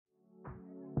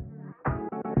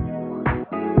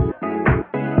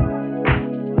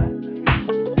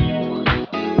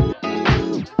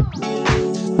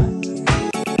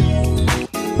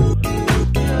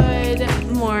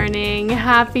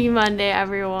Happy Monday,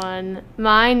 everyone.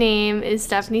 My name is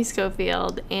Stephanie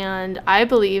Schofield, and I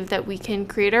believe that we can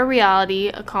create our reality,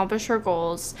 accomplish our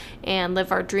goals, and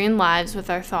live our dream lives with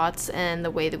our thoughts and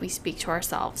the way that we speak to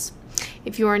ourselves.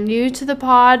 If you are new to the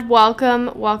pod, welcome.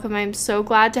 I'm so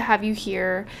glad to have you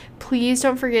here. Please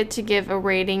don't forget to give a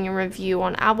rating and review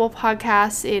on Apple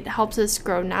Podcasts. It helps us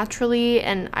grow naturally,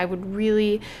 and I would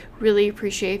really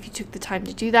appreciate if you took the time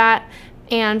to do that.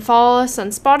 And follow us on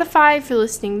Spotify if you're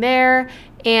listening there.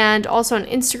 And also on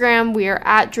Instagram, we are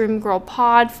at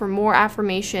DreamGirlPod for more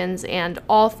affirmations and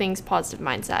all things positive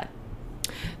mindset.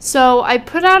 So I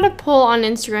put out a poll on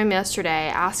Instagram yesterday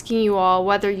asking you all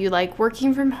whether you like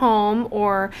working from home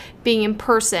or being in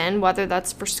person, whether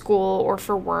that's for school or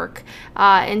for work.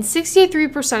 And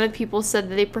 63% of people said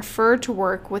that they prefer to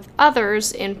work with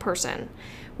others in person,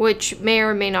 which may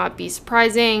or may not be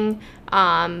surprising.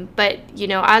 But,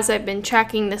 as I've been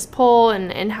checking this poll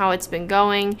and how it's been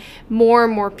going, more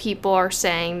and more people are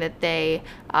saying that they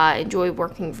enjoy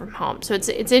working from home. So it's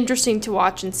interesting to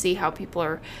watch and see how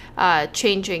people are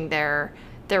changing their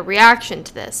reaction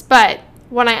to this. But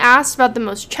when I asked about the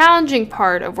most challenging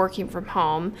part of working from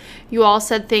home, you all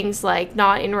said things like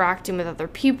not interacting with other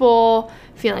people,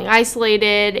 feeling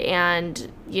isolated, and,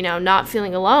 not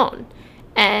feeling alone.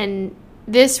 And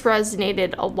this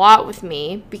resonated a lot with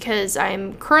me because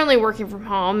I'm currently working from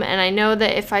home, and I know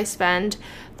that if I spend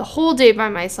the whole day by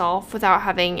myself without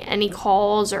having any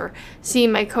calls or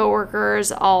seeing my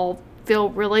coworkers, I'll feel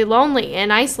really lonely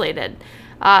and isolated.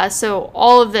 So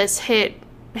all of this hit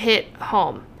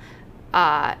home.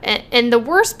 And the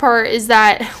worst part is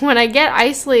that when I get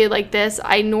isolated like this,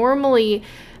 I normally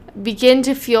begin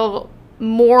to feel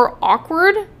more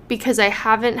awkward because I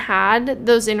haven't had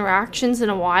those interactions in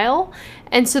a while.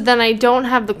 And so then I don't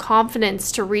have the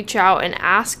confidence to reach out and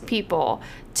ask people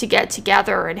to get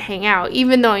together and hang out,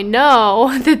 even though I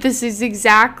know that this is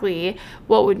exactly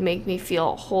what would make me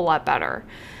feel a whole lot better.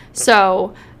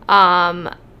 So,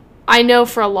 I know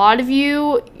for a lot of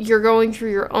you, you're going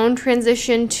through your own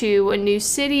transition to a new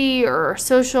city or a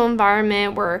social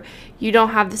environment where you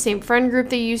don't have the same friend group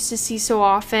that you used to see so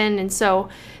often. And so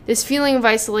this feeling of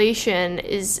isolation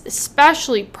is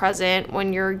especially present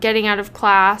when you're getting out of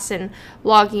class and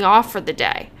logging off for the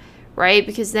day, right?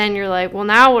 Because then you're like, well,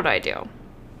 now what do I do?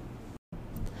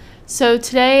 So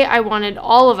today I wanted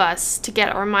all of us to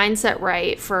get our mindset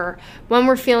right for when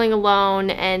we're feeling alone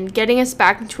and getting us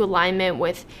back into alignment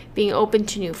with being open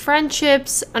to new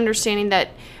friendships, understanding that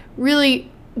really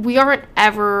we aren't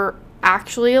ever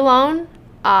actually alone.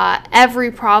 Every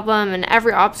problem and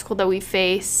every obstacle that we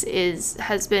face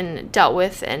has been dealt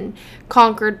with and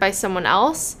conquered by someone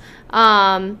else.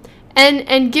 And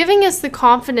giving us the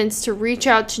confidence to reach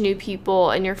out to new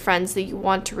people and your friends that you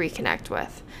want to reconnect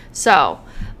with. So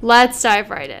let's dive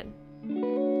right in.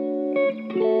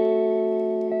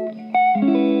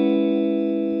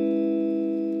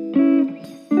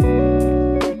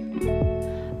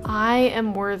 I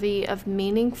am worthy of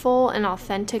meaningful and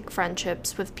authentic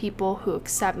friendships with people who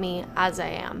accept me as I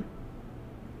am.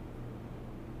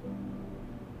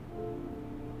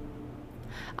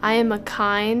 I am a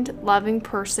kind, loving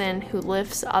person who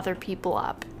lifts other people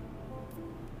up.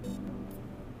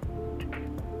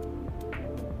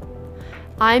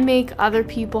 I make other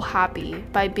people happy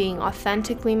by being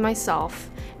authentically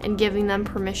myself and giving them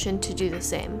permission to do the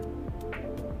same.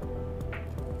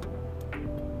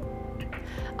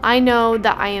 I know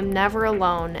that I am never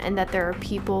alone and that there are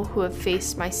people who have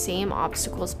faced my same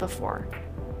obstacles before.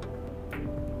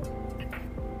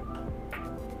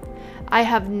 I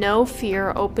have no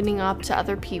fear opening up to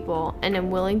other people and am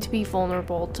willing to be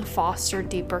vulnerable to foster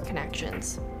deeper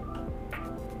connections.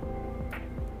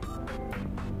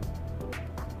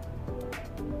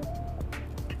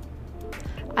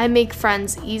 I make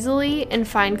friends easily and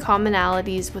find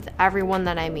commonalities with everyone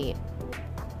that I meet.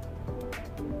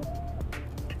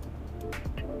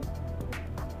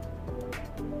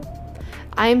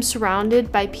 I am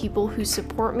surrounded by people who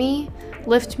support me,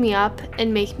 lift me up,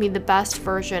 and make me the best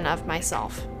version of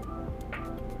myself.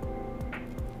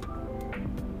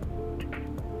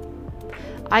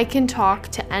 I can talk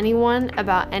to anyone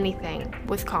about anything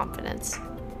with confidence.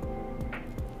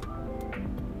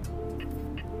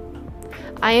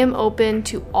 I am open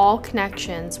to all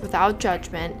connections without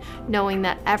judgment, knowing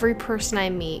that every person I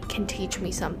meet can teach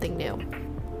me something new.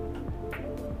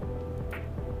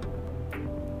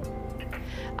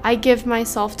 I give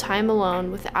myself time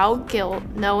alone without guilt,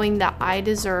 knowing that I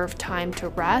deserve time to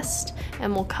rest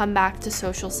and will come back to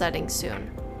social settings soon.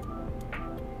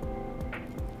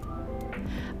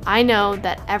 I know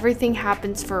that everything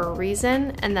happens for a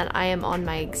reason and that I am on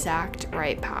my exact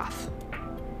right path.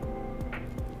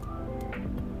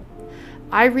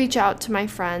 I reach out to my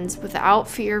friends without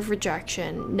fear of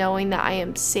rejection, knowing that I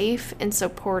am safe and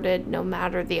supported no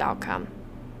matter the outcome.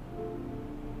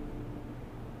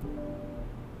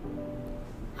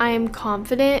 I am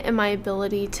confident in my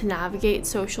ability to navigate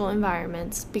social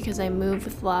environments because I move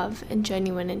with love and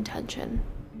genuine intention.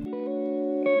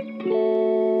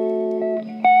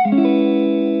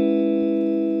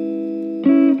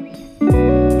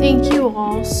 Thank you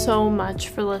all so much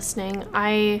for listening.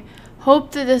 I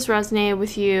hope that this resonated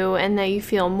with you and that you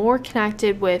feel more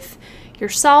connected with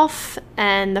yourself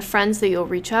and the friends that you'll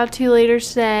reach out to later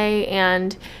today,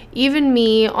 and even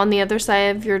me on the other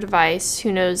side of your device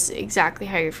who knows exactly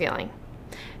how you're feeling.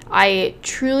 I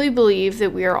truly believe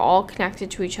that we are all connected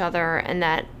to each other and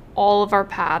that all of our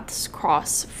paths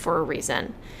cross for a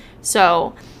reason.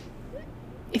 So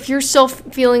if you're still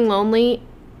feeling lonely,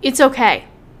 it's okay.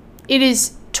 It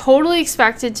is totally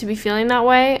expected to be feeling that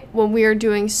way when we are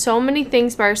doing so many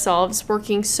things by ourselves,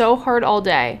 working so hard all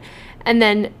day, and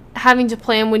then having to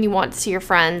plan when you want to see your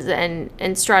friends and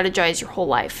strategize your whole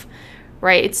life,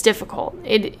 right? It's difficult.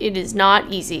 It is not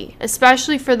easy,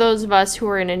 especially for those of us who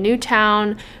are in a new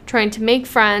town, trying to make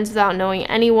friends without knowing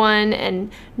anyone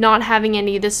and not having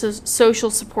any of this social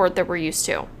support that we're used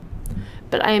to.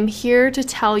 But I am here to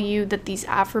tell you that these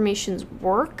affirmations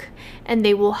work and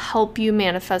they will help you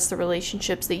manifest the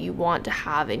relationships that you want to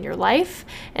have in your life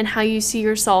and how you see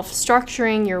yourself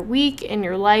structuring your week and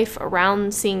your life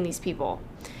around seeing these people.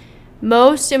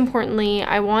 Most importantly,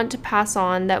 I want to pass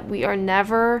on that we are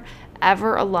never,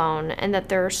 ever alone and that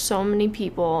there are so many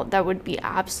people that would be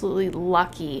absolutely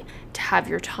lucky to have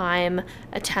your time,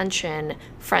 attention,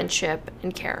 friendship,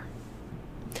 and care.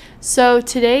 So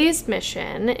today's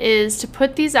mission is to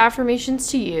put these affirmations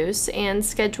to use and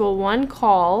schedule one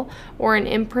call or an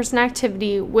in-person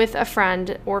activity with a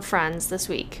friend or friends this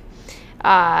week.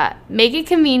 Make it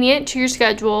convenient to your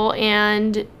schedule,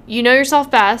 and you know yourself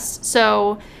best,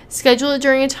 so schedule it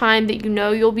during a time that you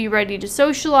know you'll be ready to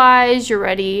socialize, you're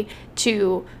ready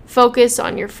to focus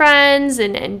on your friends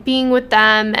and being with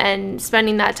them and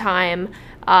spending that time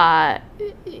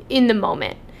in the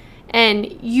moment.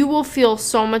 And you will feel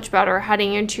so much better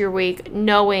heading into your week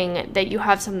knowing that you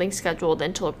have something scheduled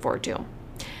and to look forward to.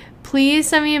 Please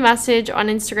send me a message on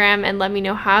Instagram and let me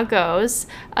know how it goes.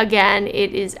 Again,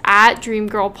 it is at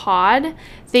DreamGirlPod.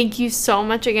 Thank you so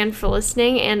much again for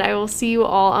listening, and I will see you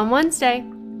all on Wednesday.